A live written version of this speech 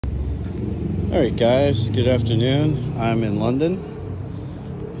Alright guys, good afternoon. I'm in London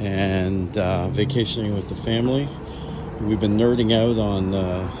and vacationing with the family. We've been nerding out on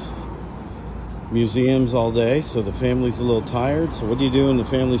museums all day, so the family's a little tired. So what do you do when the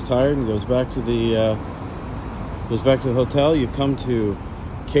family's tired and goes back to the hotel? You come to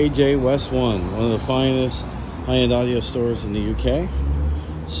KJ West one of the finest high-end audio stores in the UK.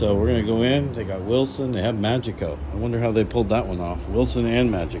 So we're gonna go in. They got Wilson, they have Magico. I wonder how they pulled that one off. Wilson and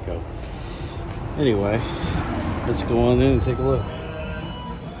Magico. Anyway, let's go on in and take a look.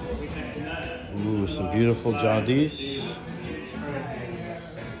 Ooh, some beautiful Jadis.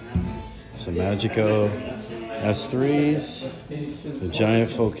 Some Magico S3s. The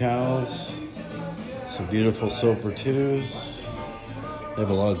giant focals. Some beautiful Soper 2s. They have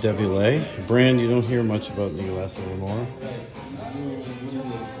a lot of Devillet, a brand you don't hear much about in the US anymore.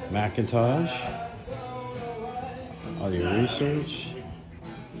 Macintosh. Audio Research.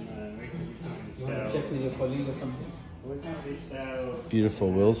 Check with your colleague or something.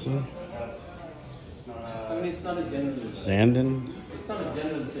 Beautiful Wilson. I mean, it's not a general. Zandon. It's not a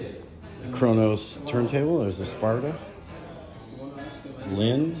general sale. A Kronos turntable. There's a Sparta.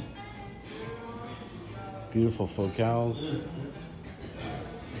 Lynn. Beautiful focals.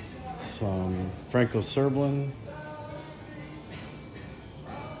 Some Franco Serblin.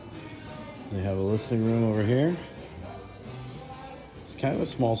 They have a listening room over here. It's kind of a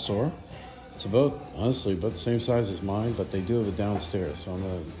small store. It's honestly, about the same size as mine, but they do have it downstairs, so I'm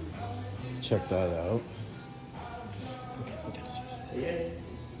gonna check that out. Okay, go downstairs.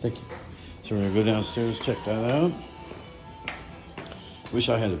 Thank you. So we're gonna go downstairs, check that out. Wish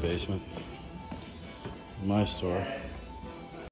I had a basement in my store.